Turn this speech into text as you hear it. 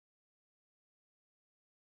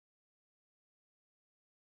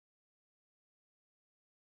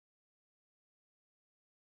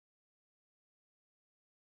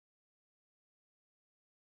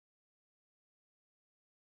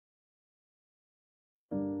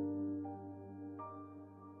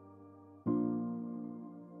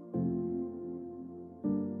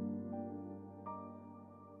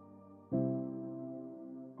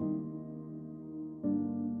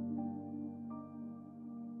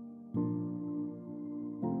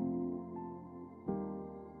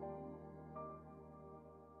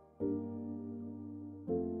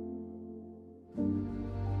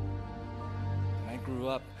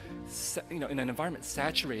in an environment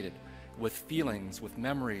saturated with feelings, with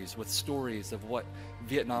memories, with stories of what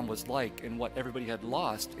Vietnam was like and what everybody had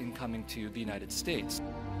lost in coming to the United States.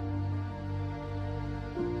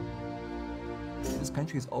 This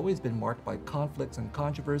country has always been marked by conflicts and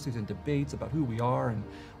controversies and debates about who we are and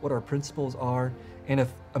what our principles are. And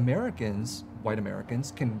if Americans, white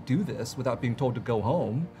Americans, can do this without being told to go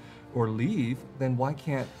home or leave, then why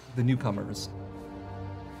can't the newcomers?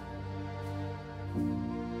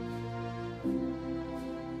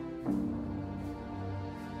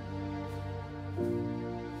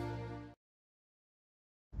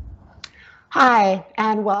 Hi,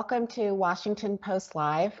 and welcome to Washington Post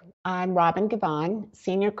Live. I'm Robin Givhan,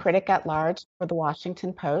 Senior Critic at Large for the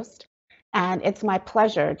Washington Post, and it's my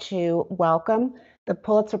pleasure to welcome the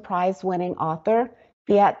Pulitzer Prize-winning author,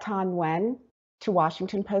 Viet Thanh Nguyen, to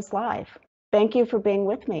Washington Post Live. Thank you for being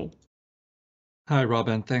with me. Hi,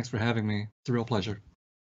 Robin. Thanks for having me. It's a real pleasure.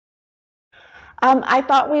 I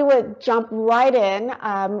thought we would jump right in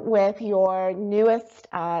with your newest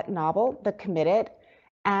novel, The Committed.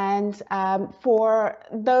 And for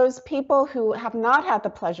those people who have not had the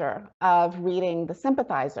pleasure of reading The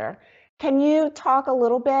Sympathizer, can you talk a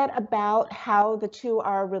little bit about how the two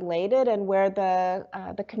are related and where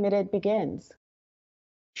the Committed begins?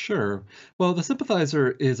 Sure. Well, The Sympathizer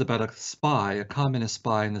is about a spy, a communist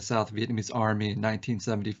spy in the South Vietnamese army in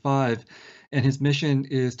 1975, and his mission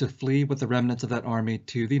is to flee with the remnants of that army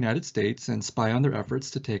to the United States and spy on their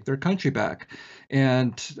efforts to take their country back.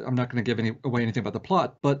 And I'm not going to give away anything about the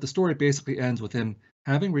plot, but the story basically ends with him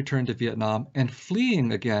having returned to Vietnam and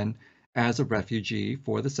fleeing again as a refugee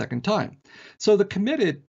for the second time. So The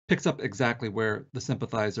Committed picks up exactly where The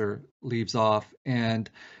Sympathizer leaves off, and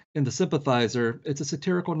in The Sympathizer, it's a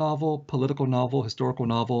satirical novel, political novel, historical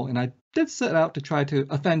novel, and I did set out to try to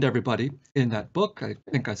offend everybody in that book. I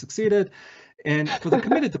think I succeeded. And for The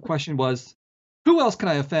Committed, the question was, who else can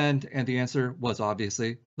I offend? And the answer was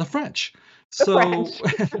obviously the French. The So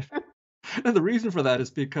French. and the reason for that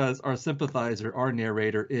is because our sympathizer, our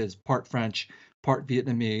narrator, is part French, part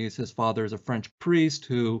Vietnamese. His father is a French priest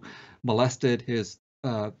who molested his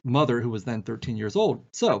mother, who was then 13 years old.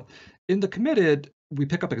 So in The Committed, we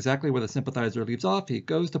pick up exactly where the sympathizer leaves off. He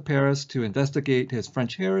goes to Paris to investigate his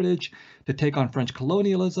French heritage, to take on French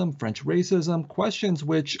colonialism, French racism, questions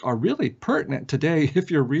which are really pertinent today if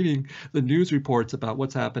you're reading the news reports about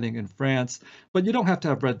what's happening in France. But you don't have to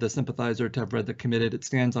have read The Sympathizer to have read The Committed. It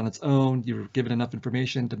stands on its own. You're given enough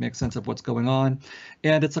information to make sense of what's going on.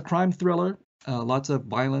 And it's a crime thriller, lots of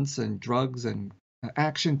violence and drugs and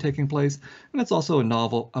action taking place. And it's also a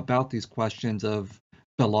novel about these questions of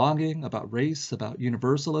belonging, about race, about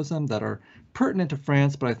universalism that are pertinent to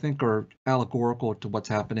France, but I think are allegorical to what's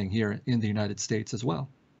happening here in the United States as well.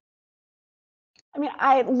 I mean,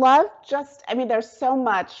 I love there's so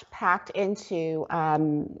much packed into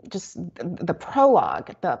just the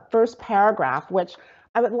prologue, the first paragraph, which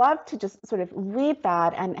I would love to just sort of read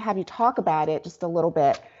that and have you talk about it just a little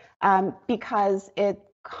bit, because it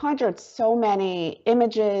conjured so many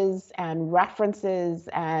images and references.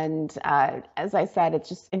 And as I said, it's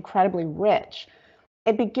just incredibly rich.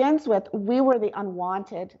 It begins with, "We were the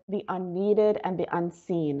unwanted, the unneeded, and the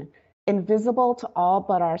unseen, invisible to all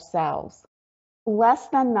but ourselves. Less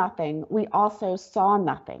than nothing, we also saw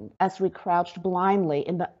nothing as we crouched blindly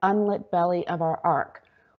in the unlit belly of our ark.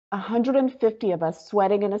 150 of us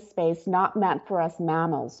sweating in a space not meant for us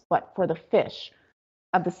mammals, but for the fish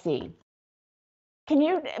of the sea."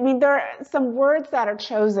 There are some words that are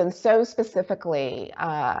chosen so specifically,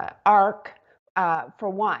 ark, for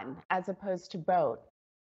one, as opposed to boat.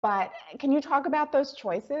 But can you talk about those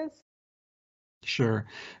choices? Sure.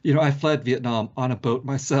 I fled Vietnam on a boat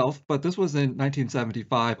myself, but this was in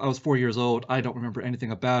 1975. I was 4 years old. I don't remember anything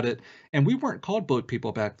about it. And we weren't called boat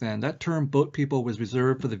people back then. That term boat people was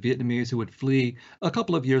reserved for the Vietnamese who would flee a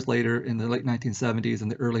couple of years later in the late 1970s and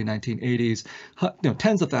the early 1980s.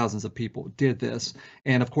 Tens of thousands of people did this.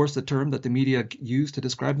 And of course, the term that the media used to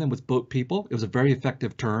describe them was boat people. It was a very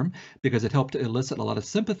effective term because it helped to elicit a lot of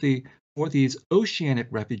sympathy for these oceanic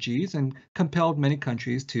refugees and compelled many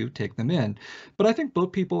countries to take them in. But I think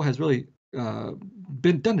boat people has really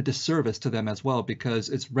been done a disservice to them as well because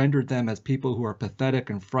it's rendered them as people who are pathetic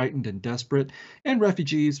and frightened and desperate. And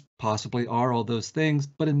refugees possibly are all those things,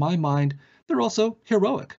 but in my mind, they're also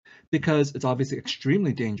heroic because it's obviously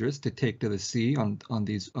extremely dangerous to take to the sea on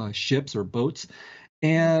these ships or boats.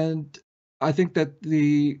 And I think that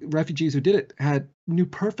the refugees who did it knew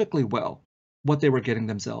perfectly well what they were getting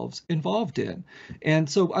themselves involved in. And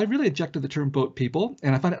so I really object to the term boat people,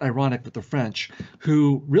 and I find it ironic that the French,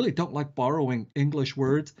 who really don't like borrowing English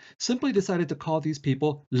words, simply decided to call these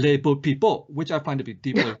people les boat people, which I find to be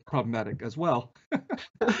deeply problematic as well.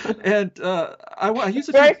 And I use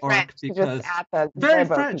the term Very arc French to just because add the very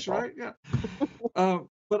rainbow French, people. right? Yeah.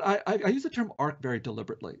 But I use the term arc very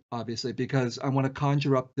deliberately, obviously, because I want to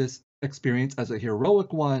conjure up this experience as a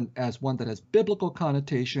heroic one, as one that has biblical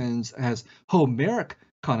connotations, has Homeric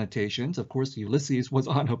connotations. Of course, Ulysses was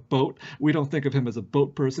on a boat. We don't think of him as a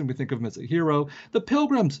boat person. We think of him as a hero. The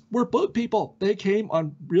Pilgrims were boat people. They came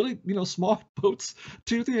on really, small boats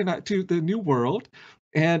to the New World,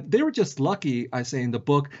 and they were just lucky, I say in the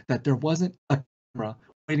book, that there wasn't a camera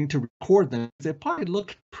waiting to record them. They probably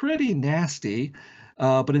looked pretty nasty.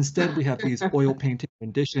 But instead, we have these oil painting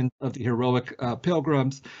renditions of the heroic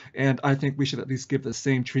pilgrims, and I think we should at least give the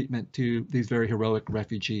same treatment to these very heroic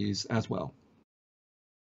refugees as well.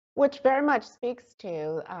 Which very much speaks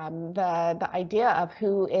to the idea of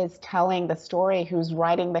who is telling the story, who's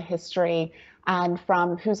writing the history, and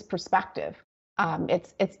from whose perspective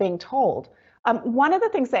it's being told. One of the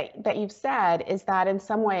things that you've said is that in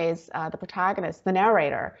some ways the protagonist, the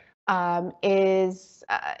narrator, is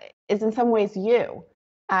in some ways you.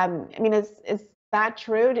 I mean, is that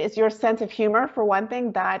true? Is your sense of humor, for one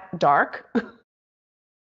thing, that dark?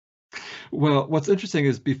 Well, what's interesting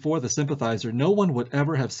is before the Sympathizer, no one would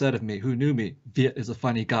ever have said of me, who knew me, Viet is a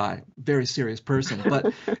funny guy, very serious person.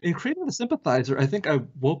 But in creating the Sympathizer, I think I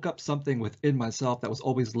woke up something within myself that was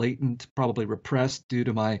always latent, probably repressed due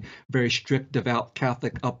to my very strict, devout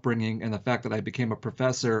Catholic upbringing and the fact that I became a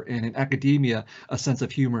professor. And in academia, a sense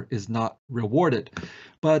of humor is not rewarded.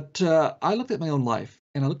 But I looked at my own life.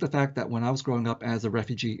 And I looked at the fact that when I was growing up as a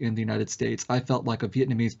refugee in the United States, I felt like a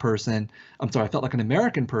Vietnamese person. I felt like an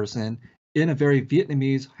American person in a very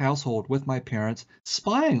Vietnamese household with my parents,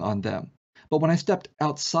 spying on them. But when I stepped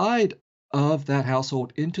outside of that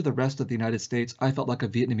household into the rest of the United States, I felt like a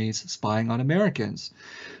Vietnamese spying on Americans.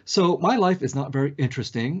 So my life is not very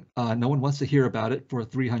interesting. No one wants to hear about it for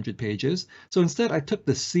 300 pages. So instead, I took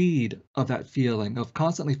the seed of that feeling of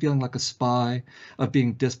constantly feeling like a spy, of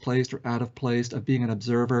being displaced or out of place, of being an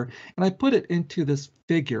observer, and I put it into this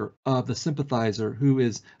figure of the Sympathizer who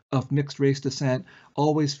is of mixed race descent,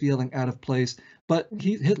 always feeling out of place. But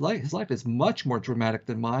his life is much more dramatic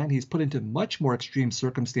than mine. He's put into much more extreme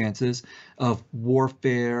circumstances of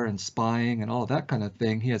warfare and spying and all of that kind of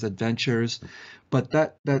thing. He has adventures, but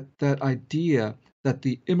that idea that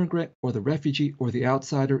the immigrant or the refugee or the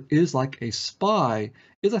outsider is like a spy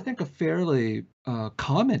is, I think, a fairly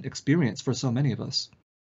common experience for so many of us.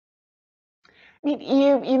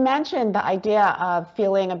 You mentioned the idea of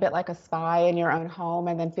feeling a bit like a spy in your own home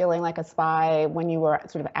and then feeling like a spy when you were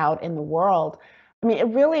sort of out in the world. I mean, it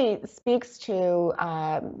really speaks to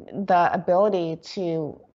the ability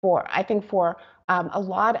I think, for a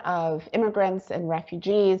lot of immigrants and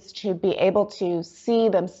refugees to be able to see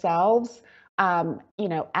themselves,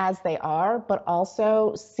 as they are, but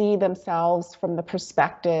also see themselves from the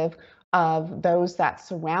perspective of those that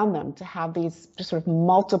surround them, to have these just sort of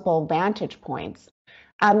multiple vantage points.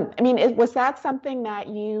 I mean, was that something that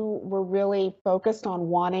you were really focused on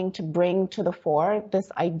wanting to bring to the fore,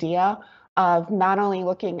 this idea of not only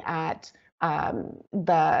looking at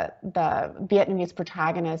the Vietnamese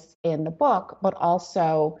protagonists in the book, but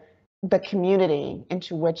also the community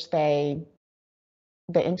into which they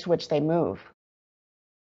move?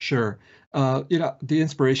 Sure. The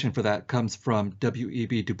inspiration for that comes from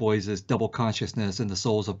W.E.B. Du Bois's Double Consciousness in the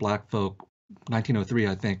Souls of Black Folk, 1903,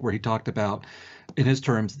 I think, where he talked about, in his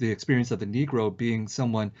terms, the experience of the Negro being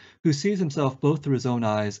someone who sees himself both through his own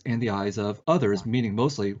eyes and the eyes of others, meaning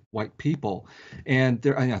mostly white people. And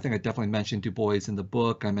I think I definitely mentioned Du Bois in the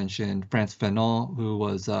book. I mentioned Frantz Fanon, who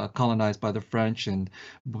was colonized by the French and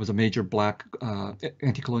was a major Black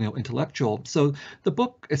anti-colonial intellectual. So the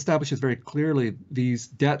book establishes very clearly these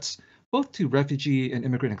debts both to refugee and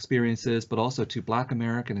immigrant experiences, but also to Black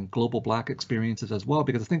American and global Black experiences as well,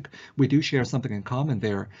 because I think we do share something in common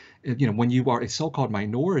there. When you are a so-called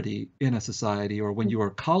minority in a society, or when you are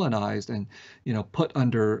colonized and, put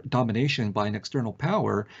under domination by an external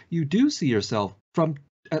power, you do see yourself from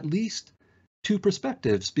at least two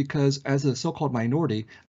perspectives, because as a so-called minority,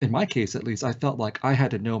 in my case at least, I felt like I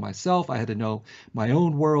had to know myself, I had to know my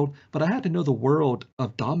own world, but I had to know the world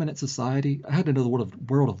of dominant society. I had to know the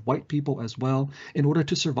world of white people as well in order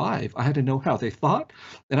to survive. I had to know how they thought,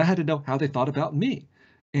 and I had to know how they thought about me.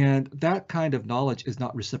 And that kind of knowledge is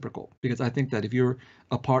not reciprocal, because I think that if you're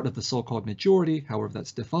a part of the so-called majority, however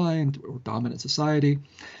that's defined, or dominant society,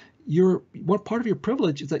 one part of your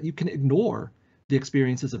privilege is that you can ignore the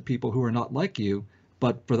experiences of people who are not like you.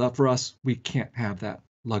 But for us, we can't have that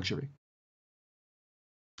luxury.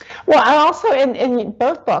 Well, I also in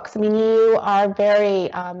both books, I mean, you are very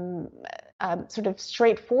sort of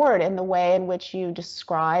straightforward in the way in which you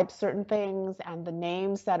describe certain things and the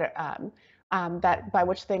names that are that by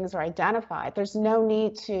which things are identified. There's no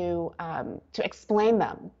need to explain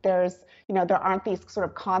them. There's, you know, there aren't these sort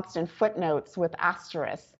of constant footnotes with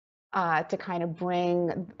asterisks to kind of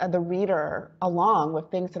bring the reader along with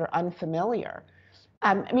things that are unfamiliar.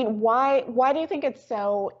 I mean, why do you think it's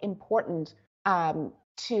so important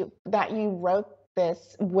to that you wrote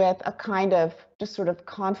this with a kind of just sort of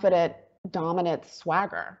confident, dominant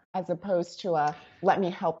swagger, as opposed to a "let me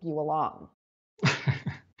help you along"?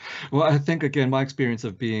 Well, I think again, my experience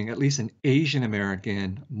of being at least an Asian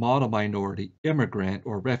American, model minority, immigrant,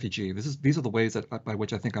 or refugee. These are the ways that by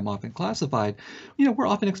which I think I'm often classified. You know, we're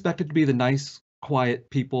often expected to be the nice, quiet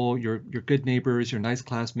people, your good neighbors, your nice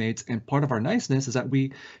classmates, and part of our niceness is that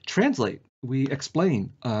we translate, we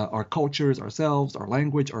explain our cultures, ourselves, our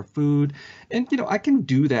language, our food, and you know, I can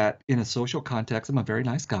do that in a social context. I'm a very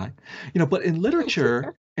nice guy, you know, but in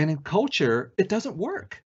literature and in culture, it doesn't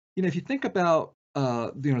work. You know, if you think about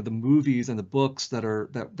you know, the movies and the books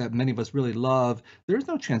that many of us really love, there's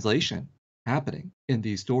no translation happening in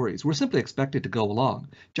these stories. We're simply expected to go along.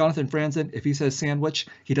 Jonathan Franzen, if he says sandwich,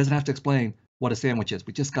 he doesn't have to explain what a sandwich is.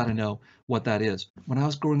 We just got to know what that is. When I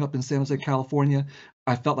was growing up in San Jose, California,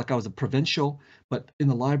 I felt like I was a provincial, but in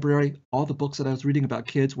the library, all the books that I was reading about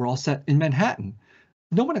kids were all set in Manhattan.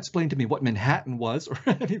 No one explained to me what Manhattan was or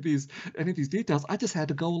any of these details. I just had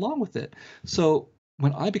to go along with it. So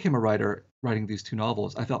when I became a writer writing these two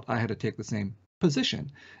novels, I felt I had to take the same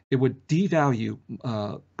position. It would devalue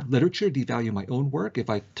literature, devalue my own work if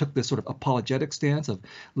I took this sort of apologetic stance of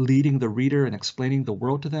leading the reader and explaining the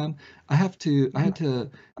world to them. I had to, you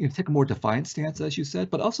know, take a more defiant stance, as you said,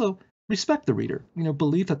 but also respect the reader. You know,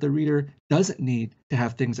 believe that the reader doesn't need to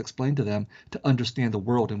have things explained to them to understand the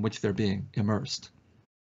world in which they're being immersed.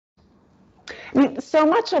 I mean, so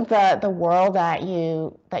much of the world that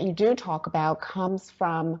you do talk about comes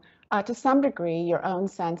from, to some degree, your own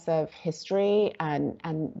sense of history and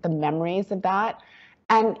the memories of that.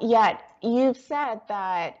 And yet, you've said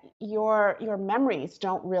that your memories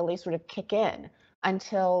don't really sort of kick in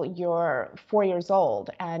until you're 4 years old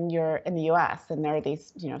and you're in the U.S. and there are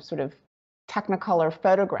these, you know, sort of Technicolor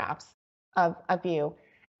photographs of you.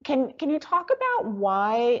 Can you talk about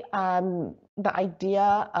why the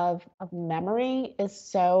idea of memory is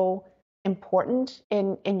so important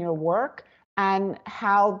in your work and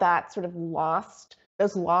how that sort of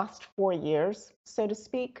those lost 4 years, so to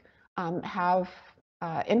speak, have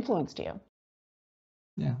influenced you?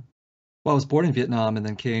 Yeah. Well, I was born in Vietnam and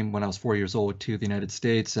then came when I was 4 years old to the United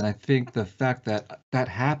States. And I think the fact that that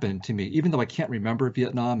happened to me, even though I can't remember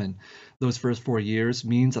Vietnam and those first 4 years,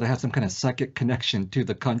 means that I have some kind of psychic connection to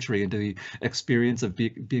the country and to the experience of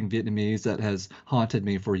being Vietnamese that has haunted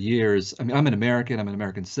me for years. I mean, I'm an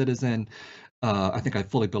American citizen. I think I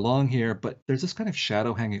fully belong here, but there's this kind of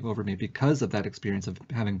shadow hanging over me because of that experience of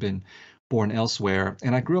having been born elsewhere.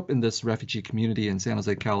 And I grew up in this refugee community in San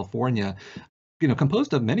Jose, California, you know,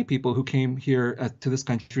 composed of many people who came here to this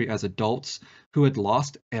country as adults who had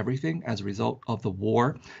lost everything as a result of the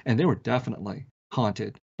war, and they were definitely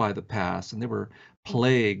haunted by the past, and they were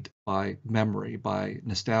plagued by memory, by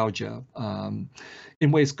nostalgia,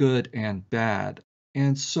 in ways good and bad.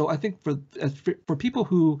 And so I think for people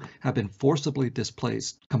who have been forcibly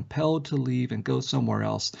displaced, compelled to leave and go somewhere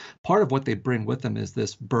else, part of what they bring with them is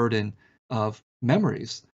this burden of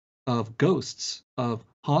memories, of ghosts, of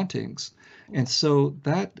hauntings. And so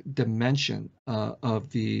that dimension of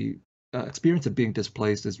the experience of being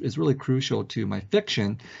displaced is really crucial to my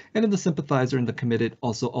fiction. And in The Sympathizer and The Committed,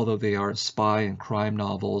 also, although they are spy and crime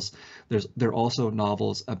novels, they're also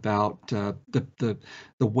novels about the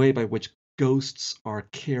way by which ghosts are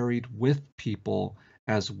carried with people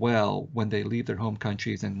as well when they leave their home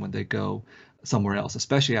countries and when they go somewhere else,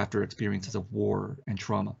 especially after experiences of war and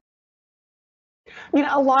trauma. You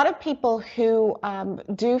know, a lot of people who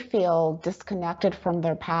do feel disconnected from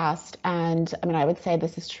their past, and I mean, I would say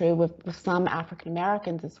this is true with some African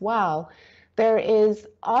Americans as well. There is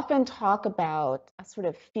often talk about a sort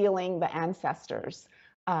of feeling the ancestors,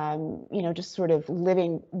 you know, just sort of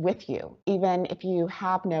living with you, even if you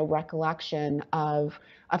have no recollection of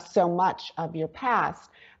so much of your past.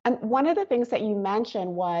 And one of the things that you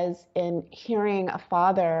mentioned was in hearing a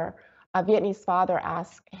Vietnamese father,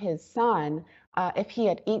 ask his son if he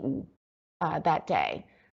had eaten that day.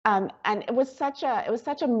 And it was such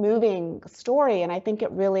a moving story, and I think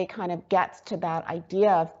it really kind of gets to that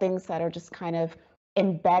idea of things that are just kind of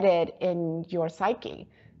embedded in your psyche.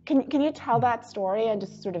 Can you tell that story and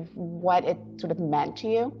just sort of what it sort of meant to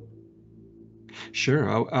you?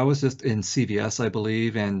 Sure. I was just in CVS, I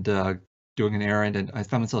believe, and doing an errand, and I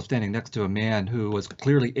found myself standing next to a man who was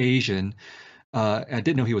clearly Asian. I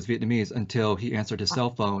didn't know he was Vietnamese until he answered his cell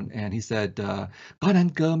phone, and he said, "Con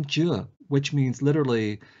ăn cơm chưa?" Which means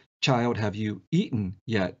literally, "Child, have you eaten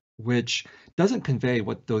yet?" Which doesn't convey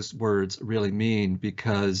what those words really mean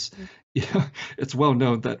because you know, it's well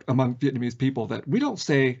known that among Vietnamese people that we don't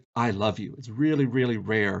say "I love you." It's really, really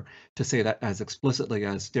rare to say that as explicitly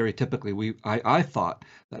as stereotypically I thought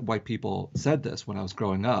that white people said this when I was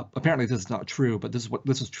growing up. Apparently, this is not true, but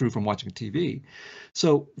this is true from watching TV.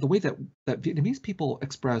 So the way that Vietnamese people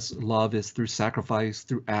express love is through sacrifice,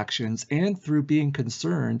 through actions, and through being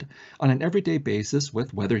concerned on an everyday basis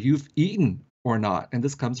with whether you've eaten or not. And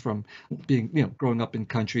this comes from being, growing up in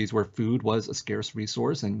countries where food was a scarce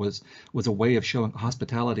resource and was a way of showing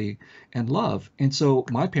hospitality and love. And so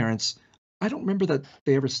my parents, I don't remember that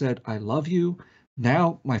they ever said, "I love you."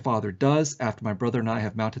 Now my father does, after my brother and I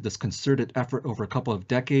have mounted this concerted effort over a couple of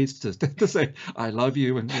decades to say, "I love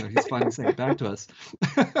you," and he's finally saying it back to us.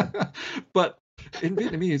 But in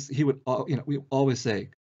Vietnamese, we always say,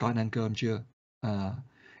 "Con ăn cơm chưa?" Uh,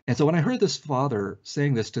 and so when I heard this father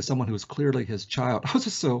saying this to someone who was clearly his child, I was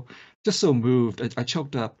just so moved. I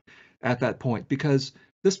choked up at that point because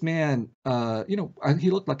this man, he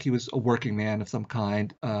looked like he was a working man of some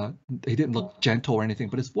kind. He didn't look gentle or anything,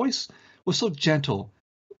 but his voice was so gentle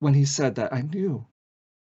when he said that. I knew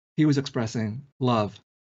he was expressing love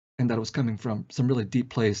and that it was coming from some really deep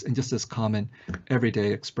place and just this common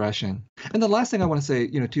everyday expression. And the last thing I want to say,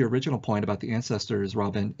 to your original point about the ancestors,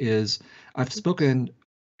 Robin, is I've spoken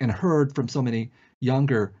and heard from so many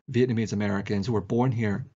younger Vietnamese Americans who were born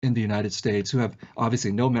here in the United States, who have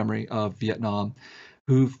obviously no memory of Vietnam,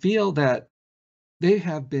 who feel that they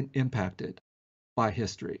have been impacted by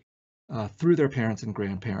history through their parents and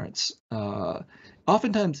grandparents.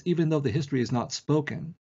 Oftentimes, even though the history is not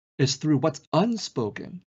spoken, it's through what's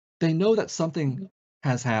unspoken. They know that something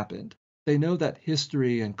has happened. They know that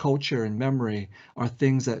history and culture and memory are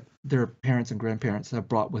things that their parents and grandparents have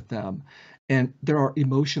brought with them. And there are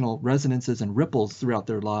emotional resonances and ripples throughout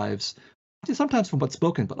their lives, sometimes from what's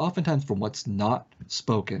spoken, but oftentimes from what's not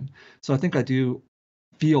spoken. So I think I do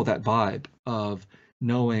feel that vibe of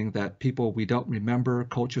knowing that people we don't remember,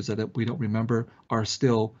 cultures that we don't remember, are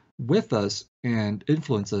still with us and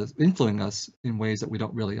influencing us in ways that we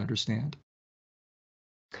don't really understand.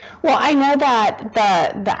 Well, I know that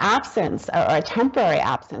the absence or a temporary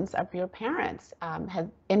absence of your parents has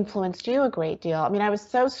influenced you a great deal. I mean, I was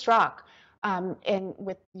so struck in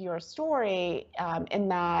with your story in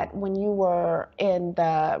that when you were in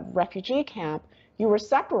the refugee camp, you were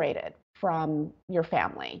separated from your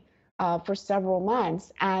family for several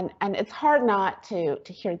months, and it's hard not to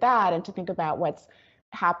hear that and to think about what's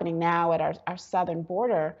happening now at our southern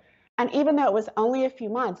border. And even though it was only a few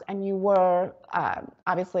months and you were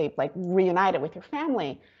obviously like reunited with your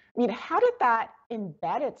family, I mean, how did that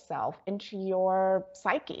embed itself into your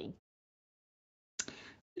psyche?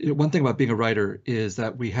 One thing about being a writer is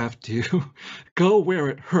that we have to go where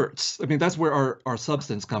it hurts. I mean, that's where our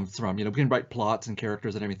substance comes from. We can write plots and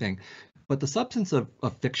characters and everything, but the substance of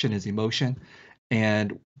fiction is emotion.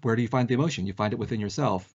 And where do you find the emotion? You find it within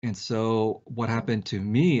yourself. And so what happened to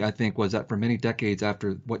me, I think, was that for many decades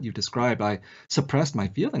after what you described, I suppressed my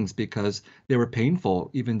feelings because they were painful,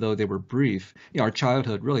 even though they were brief. Our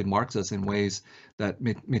childhood really marks us in ways that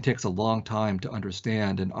may takes a long time to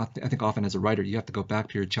understand. And I think often as a writer, you have to go back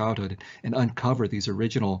to your childhood and uncover these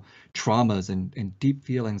original traumas and deep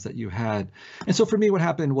feelings that you had. And so for me, what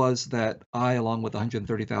happened was that I, along with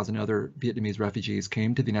 130,000 other Vietnamese refugees,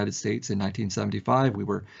 came to the United States in 1975. We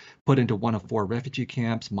were put into one of 4 refugee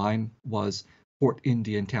camps. Mine was Fort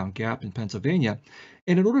Indian Town Gap in Pennsylvania.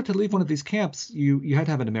 And in order to leave one of these camps, you had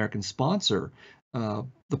to have an American sponsor.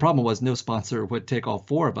 The problem was no sponsor would take all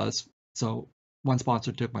 4 of us. So one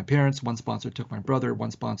sponsor took my parents, one sponsor took my brother, one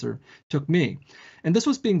sponsor took me. And this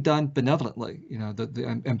was being done benevolently.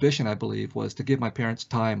 The ambition, I believe, was to give my parents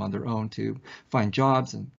time on their own to find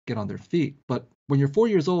jobs and get on their feet. But when you're 4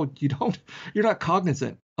 years old, you're not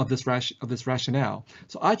cognizant of this rationale.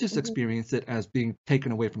 So I just Mhm. experienced it as being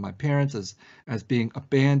taken away from my parents, as being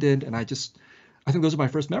abandoned, and I think those are my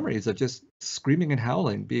first memories of just screaming and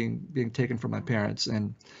howling, being taken from my parents.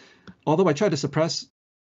 And although I tried to suppress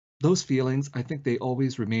those feelings, I think they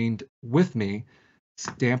always remained with me,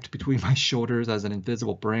 stamped between my shoulders as an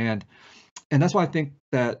invisible brand. And that's why I think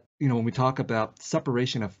that, when we talk about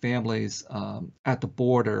separation of families at the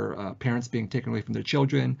border, parents being taken away from their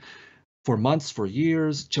children, for months, for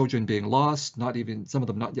years, children being lost, not even some of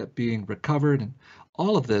them not yet being recovered. And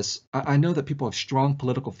all of this, I know that people have strong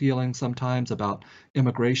political feelings sometimes about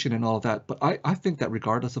immigration and all of that, but I think that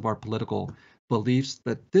regardless of our political beliefs,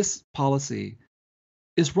 that this policy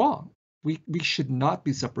is wrong. We should not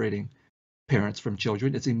be separating parents from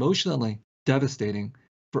children. It's emotionally devastating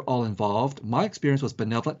for all involved. My experience was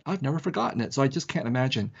benevolent. I've never forgotten it. So I just can't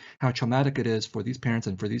imagine how traumatic it is for these parents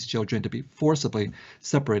and for these children to be forcibly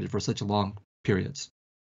separated for such long periods.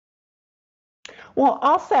 Well,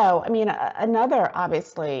 also, I mean, another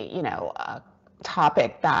obviously,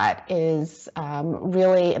 topic that is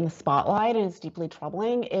really in the spotlight and is deeply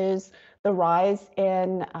troubling is the rise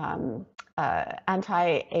in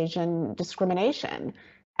anti-Asian discrimination.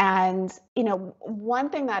 And, one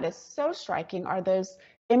thing that is so striking are those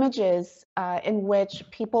images in which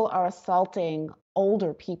people are assaulting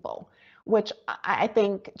older people, which I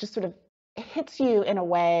think just sort of hits you in a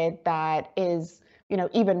way that is,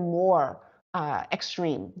 even more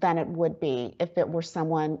extreme than it would be if it were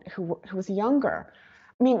someone who was younger.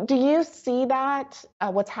 I mean, do you see that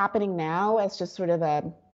what's happening now as just sort of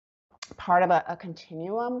a part of a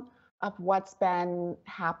continuum of what's been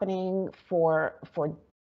happening for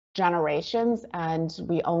generations, and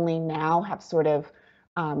we only now have sort of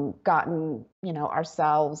gotten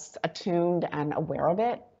ourselves attuned and aware of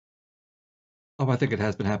it? Oh, I think it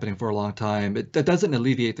has been happening for a long time. That doesn't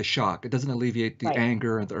alleviate the shock. It doesn't alleviate the Right.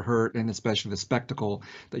 anger and the hurt and especially the spectacle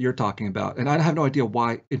that you're talking about. And I have no idea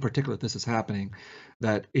why, in particular, this is happening,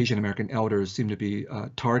 that Asian American elders seem to be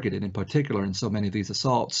targeted in particular in so many of these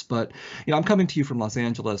assaults. But, I'm coming to you from Los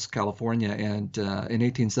Angeles, California, and in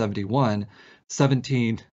 1871,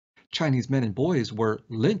 17 Chinese men and boys were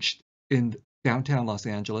lynched in downtown Los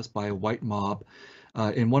Angeles by a white mob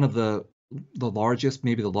in one of the largest,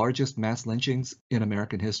 maybe the largest mass lynchings in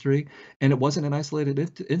American history. And it wasn't an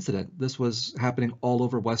isolated incident. This was happening all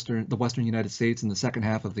over the Western United States in the second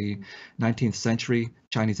half of the 19th century.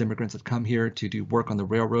 Chinese immigrants had come here to do work on the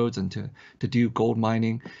railroads and to do gold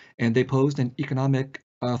mining. And they posed an economic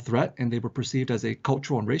threat, and they were perceived as a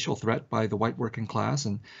cultural and racial threat by the white working class.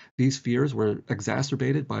 And these fears were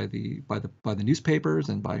exacerbated by the newspapers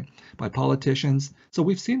and by politicians. So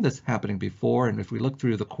we've seen this happening before. And if we look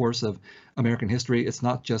through the course of American history, it's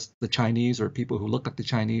not just the Chinese or people who look like the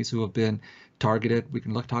Chinese who have been targeted. We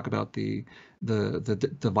can talk about the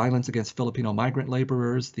violence against Filipino migrant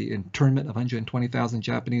laborers, the internment of 120,000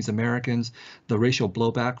 Japanese Americans, the racial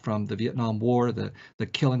blowback from the Vietnam War, the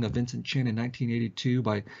killing of Vincent Chin in 1982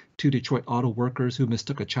 by two Detroit auto workers who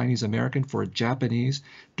mistook a Chinese American for a Japanese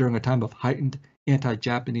during a time of heightened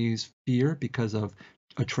anti-Japanese fear because of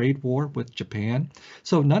a trade war with Japan.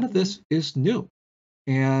 So none of this is new.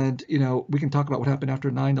 And, we can talk about what happened after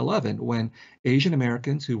 9/11 when Asian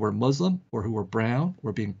Americans who were Muslim or who were brown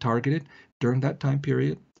were being targeted during that time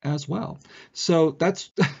period as well. So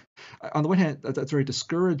that's, on the one hand, that's very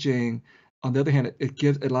discouraging. On the other hand,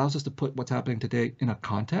 it allows us to put what's happening today in a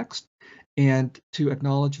context and to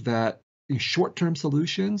acknowledge that short-term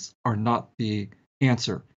solutions are not the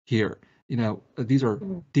answer here. These are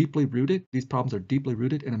deeply rooted. These problems are deeply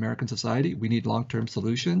rooted in American society. We need long-term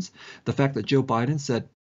solutions. The fact that Joe Biden said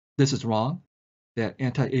this is wrong, that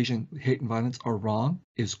anti-Asian hate and violence are wrong,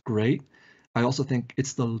 is great. I also think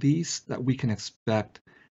it's the least that we can expect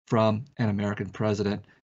from an American president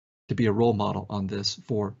to be a role model on this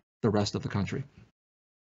for the rest of the country.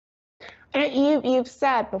 You've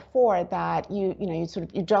said before that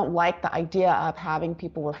you don't like the idea of having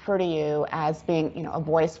people refer to you as being a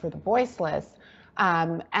voice for the voiceless,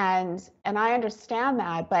 and I understand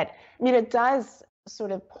that, but I mean it does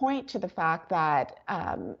sort of point to the fact that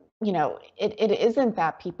it isn't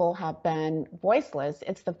that people have been voiceless;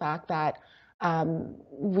 it's the fact that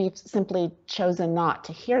we've simply chosen not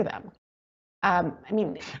to hear them. I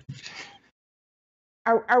mean,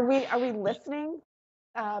 are we listening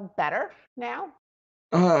better now?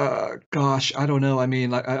 Gosh, I don't know. I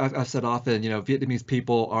mean, like I've said often, Vietnamese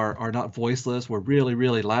people are not voiceless. We're really,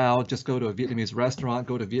 really loud. Just go to a Vietnamese restaurant,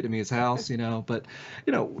 go to a Vietnamese house, But,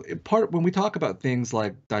 part when we talk about things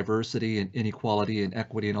like diversity and inequality and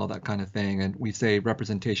equity and all that kind of thing, and we say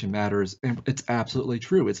representation matters, and it's absolutely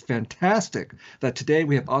true. It's fantastic that today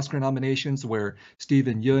we have Oscar nominations where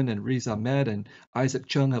Stephen Yun and Riz Ahmed and Isaac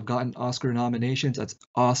Chung have gotten Oscar nominations. That's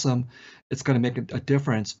awesome. It's going to make a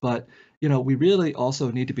difference. But we really also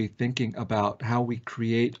also need to be thinking about how we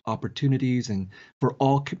create opportunities and for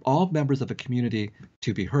all members of a community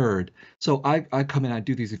to be heard. So I come in, I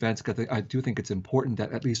do these events because I do think it's important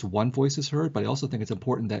that at least one voice is heard, but I also think it's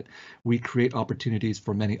important that we create opportunities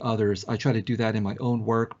for many others. I try to do that in my own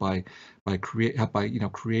work by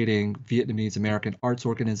creating Vietnamese American arts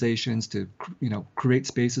organizations to create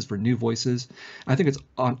spaces for new voices. I think it's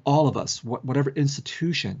on all of us, whatever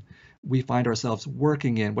institution we find ourselves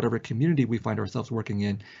working in, whatever community we find ourselves working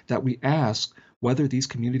in, that we ask whether these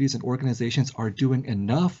communities and organizations are doing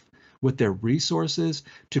enough with their resources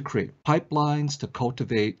to create pipelines, to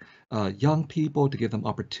cultivate young people, to give them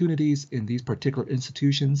opportunities in these particular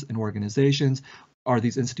institutions and organizations. Are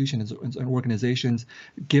these institutions and organizations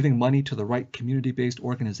giving money to the right community-based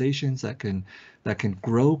organizations that can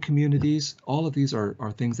grow communities? All of these are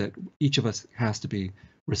things that each of us has to be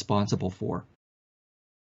responsible for.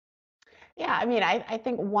 Yeah, I mean, I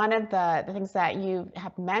think one of the things that you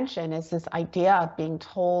have mentioned is this idea of being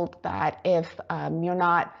told that if you're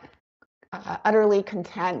not utterly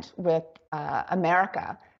content with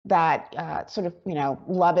America, that sort of,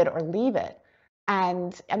 love it or leave it.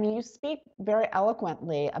 And I mean, you speak very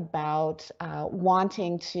eloquently about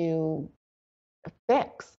wanting to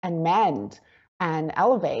fix and mend and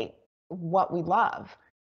elevate what we love,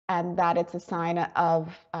 and that it's a sign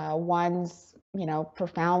of one's,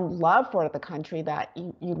 profound love for the country that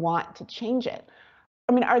you want to change it.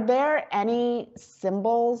 I mean, are there any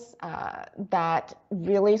symbols that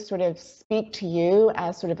really sort of speak to you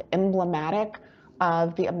as sort of emblematic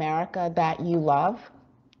of the America that you love?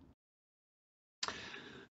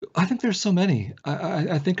 I think there's so many.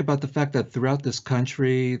 I think about the fact that throughout this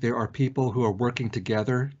country, there are people who are working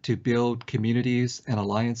together to build communities and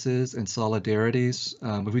alliances and solidarities.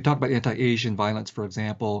 If we talk about anti-Asian violence, for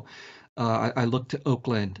example, I look to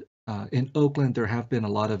Oakland. In Oakland, there have been a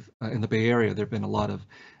lot of, in the Bay Area, there have been a lot of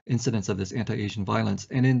incidents of this anti-Asian violence.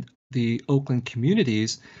 And in the Oakland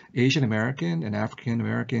communities, Asian American and African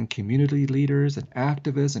American community leaders and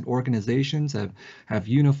activists and organizations have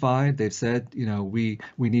unified. They've said, we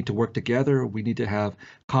need to work together. We need to have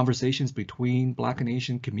conversations between Black and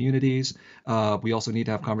Asian communities. We also need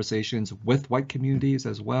to have conversations with white communities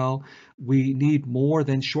as well. We need more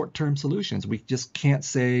than short-term solutions. We just can't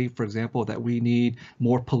say, for example, that we need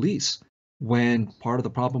more police, when part of the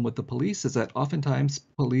problem with the police is that oftentimes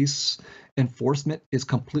police enforcement is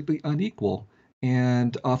completely unequal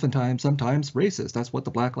and sometimes racist. That's what the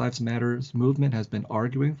Black Lives Matters movement has been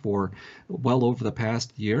arguing for well over the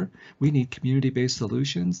past year. We need community-based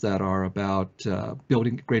solutions that are about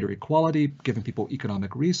building greater equality, giving people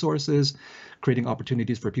economic resources, creating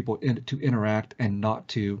opportunities for people to interact and not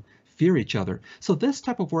to fear each other. So this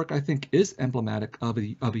type of work, I think, is emblematic of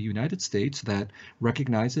a United States that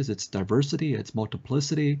recognizes its diversity, its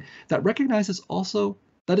multiplicity, that recognizes also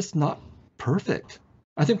that it's not perfect.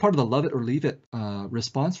 I think part of the love it or leave it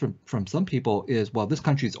response from some people is, well, this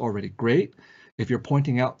country is already great. If you're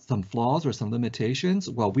pointing out some flaws or some limitations,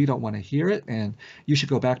 well, we don't want to hear it, and you should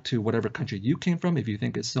go back to whatever country you came from if you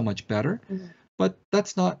think it's so much better. But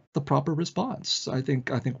that's not the proper response. I think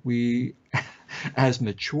we, as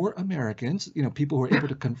mature Americans, people who are able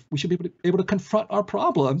to, we should be able to confront our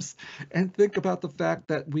problems and think about the fact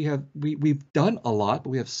that we've done a lot, but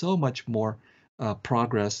we have so much more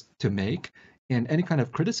progress to make. And any kind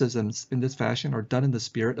of criticisms in this fashion are done in the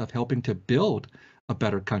spirit of helping to build a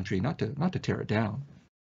better country, not to tear it down.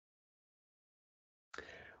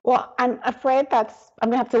 Well, I'm afraid I'm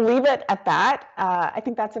going to have to leave it at that. I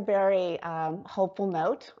think that's a very hopeful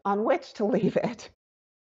note on which to leave it.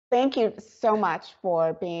 Thank you so much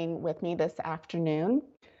for being with me this afternoon.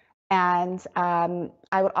 And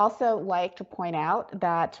I would also like to point out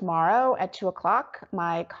that tomorrow at 2 o'clock,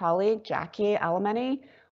 my colleague Jackie Alemany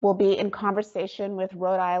will be in conversation with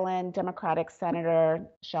Rhode Island Democratic Senator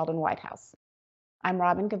Sheldon Whitehouse. I'm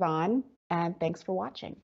Robin Gavon, and thanks for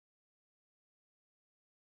watching.